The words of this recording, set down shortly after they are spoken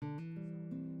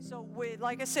So,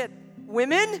 like I said,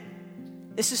 women,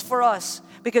 this is for us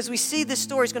because we see this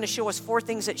story is going to show us 4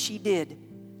 things that she did.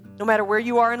 No matter where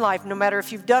you are in life, no matter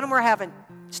if you've done them or haven't,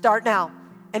 start now,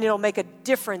 and it'll make a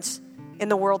difference in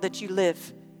the world that you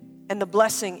live and the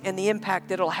blessing and the impact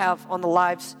that it'll have on the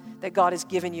lives that God has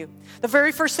given you. The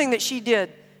very first thing that she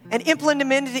did and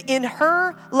implemented in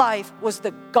her life was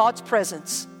God's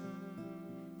presence.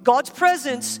 God's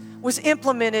presence was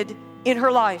implemented in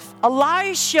her life.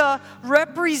 Elisha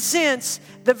represents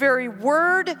the very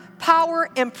word, power,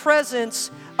 and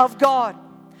presence of God.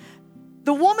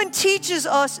 The woman teaches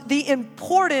us the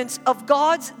importance of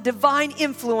God's divine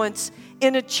influence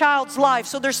in a child's life.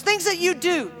 So there's things that you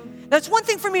do. That's one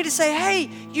thing for me to say, hey,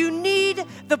 you need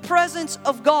the presence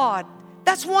of God.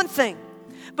 That's one thing.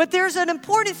 But there's an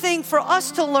important thing for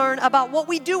us to learn about what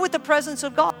we do with the presence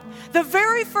of God. The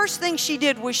very first thing she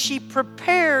did was she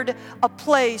prepared a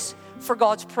place for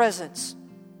God's presence.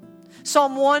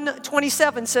 Psalm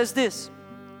 127 says this,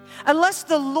 unless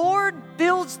the Lord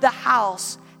builds the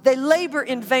house, they labor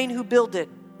in vain who build it.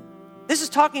 This is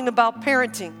talking about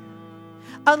parenting.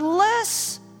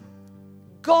 Unless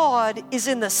God is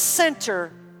in the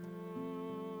center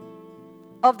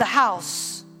of the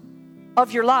house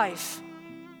of your life,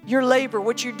 your labor,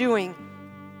 what you're doing,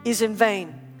 is in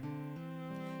vain.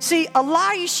 See,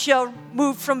 Elisha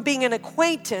moved from being an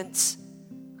acquaintance,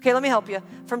 okay, let me help you,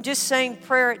 from just saying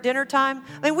prayer at dinner time.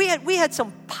 I mean, we had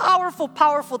some powerful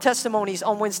testimonies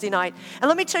on Wednesday night. And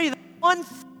let me tell you, the one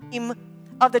theme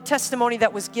of the testimony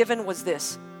that was given was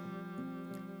this.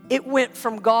 It went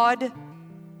from God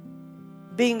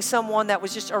being someone that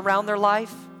was just around their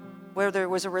life, where there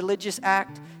was a religious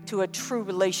act, to a true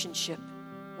relationship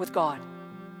with God.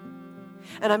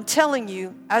 And I'm telling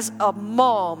you, as a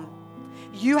mom,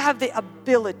 you have the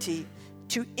ability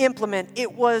to implement.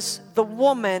 It was the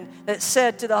woman that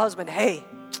said to the husband, hey,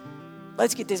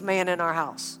 let's get this man in our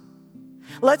house.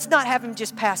 Let's not have him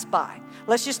just pass by.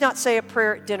 Let's just not say a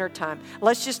prayer at dinner time.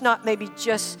 Let's just not maybe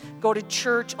just go to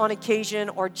church on occasion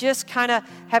or just kind of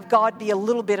have God be a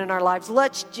little bit in our lives.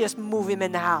 Let's just move him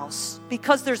in the house.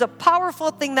 Because there's a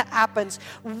powerful thing that happens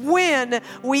when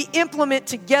we implement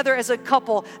together as a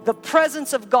couple the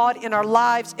presence of God in our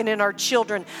lives and in our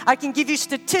children. I can give you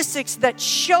statistics that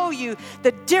show you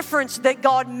the difference that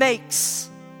God makes.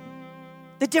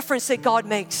 The difference that God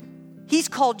makes. He's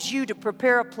called you to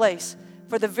prepare a place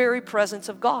for the very presence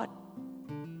of God.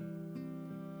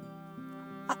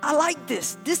 I like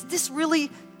this. This really,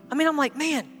 I'm like,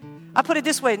 man, I put it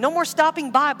this way, no more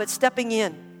stopping by, but stepping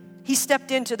in. He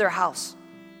stepped into their house.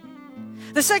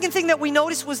 The second thing that we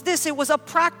noticed was this, it was a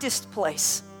practiced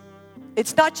place.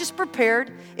 It's not just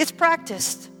prepared, it's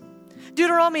practiced.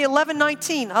 Deuteronomy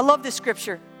 11:19, I love this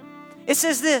scripture. It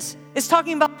says this, it's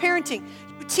talking about parenting.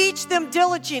 You teach them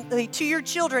diligently to your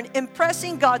children,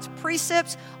 impressing God's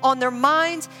precepts on their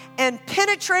minds and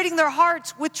penetrating their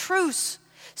hearts with truths.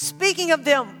 Speaking of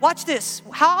them, watch this.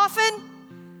 How often?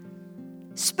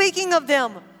 Speaking of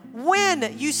them,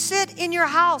 when you sit in your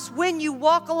house, when you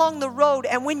walk along the road,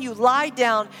 and when you lie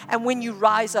down, and when you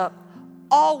rise up.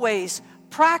 Always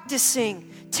practicing,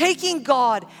 taking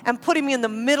God and putting him in the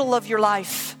middle of your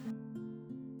life.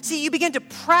 See, you begin to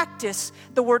practice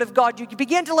the Word of God. You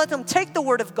begin to let them take the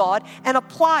Word of God and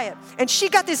apply it. And she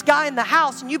got this guy in the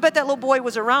house, and you bet that little boy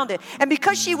was around it. And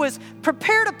because she was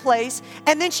prepared a place,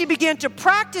 and then she began to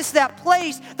practice that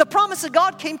place, the promise of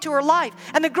God came to her life.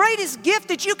 And the greatest gift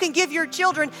that you can give your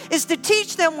children is to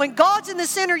teach them when God's in the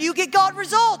center, you get God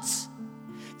results.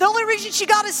 The only reason she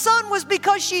got a son was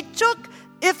because she took,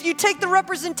 if you take the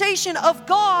representation of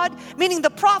God, meaning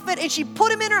the prophet, and she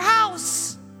put him in her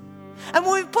house. And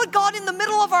when we put God in the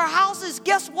middle of our houses,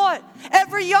 guess what?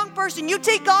 Every young person, you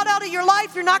take God out of your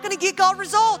life, you're not going to get God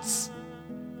results.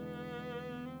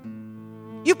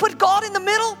 You put God in the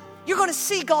middle, you're going to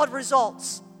see God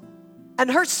results. And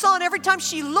her son, every time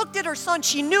she looked at her son,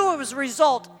 she knew it was a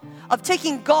result of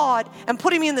taking God and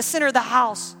putting him in the center of the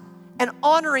house and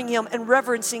honoring him and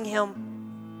reverencing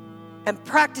him and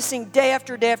practicing day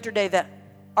after day after day that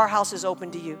our house is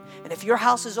open to you. And if your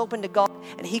house is open to God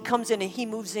and he comes in and he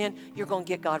moves in, you're going to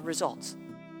get God results.